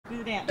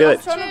the dance. Do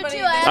it.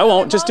 I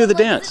won't. Just do the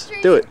dance.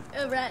 Do it.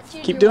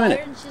 Keep doing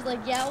it. And she's like,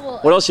 yeah, well,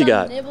 what else you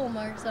got? Nibble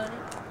marks on it.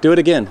 Do it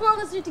again. Come on,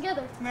 let's do it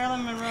together.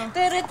 Marilyn Monroe.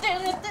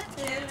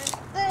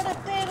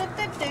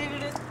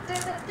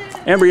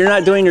 Amber, you're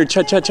not doing your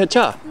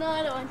cha-cha-cha-cha. No,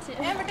 I don't want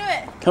to. Amber, do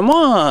it. Come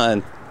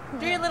on.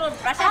 Do your little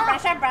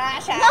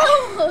brusha.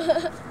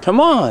 No! Come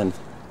on.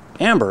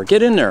 Amber,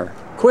 get in there.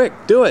 Quick,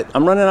 do it.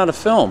 I'm running out of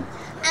film.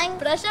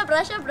 Brusha,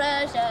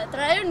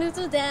 try your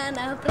noodles down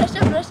now.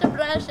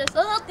 Brusha,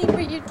 so healthy for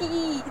your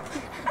teeth.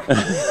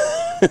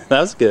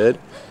 That's good.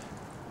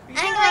 I'm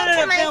going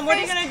to my film. What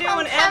are you first going to do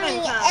when Evan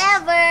homecoming comes?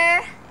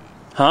 ever.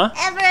 Huh?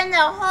 Ever in the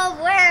whole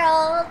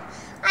world.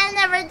 I've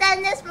never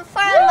done this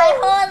before in my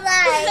whole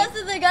life. That's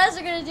what the guys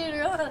are going to do to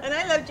Ron. And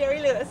I love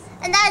Jerry Lewis.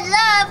 And I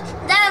love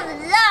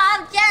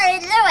Jerry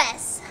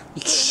Lewis.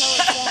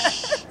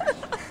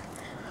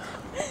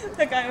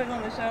 The guy who was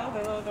on the show, the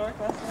little dork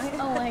last night.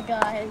 Oh my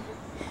god.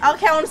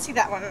 Okay, I want to see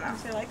that one now.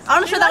 I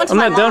want to show that one to I'm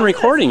my not done mom.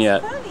 recording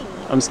yet. Funny.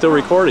 I'm still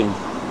recording.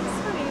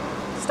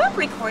 Funny. Stop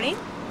recording.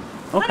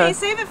 Okay. Honey,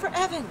 save it for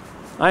Evan.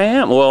 I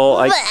am. Well,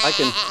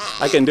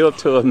 I can do up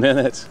to a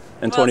minute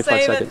and 25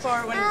 save seconds. it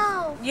for when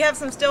Ow. you have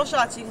some still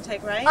shots you can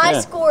take, right? I Yeah.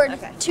 scored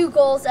Okay. 2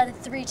 goals out of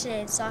 3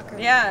 today in soccer.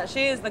 Yeah,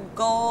 she is the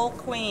goal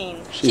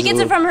queen. She gets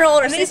it from her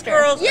older And these sister.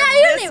 girls Yeah, are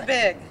you don't this even.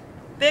 big.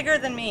 Bigger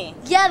than me.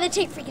 Yeah, they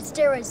take freaking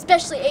steroids,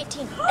 especially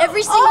 18.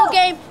 Every single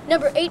game,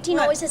 number 18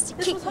 What? always has to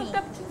This kick was me. hooked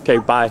up to- Okay,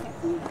 bye.